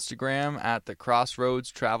follow our Instagram at the Crossroads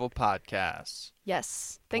Travel Podcast.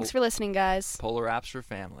 Yes. Thanks for listening, guys. Polar apps for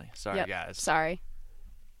family. Sorry, guys. Sorry.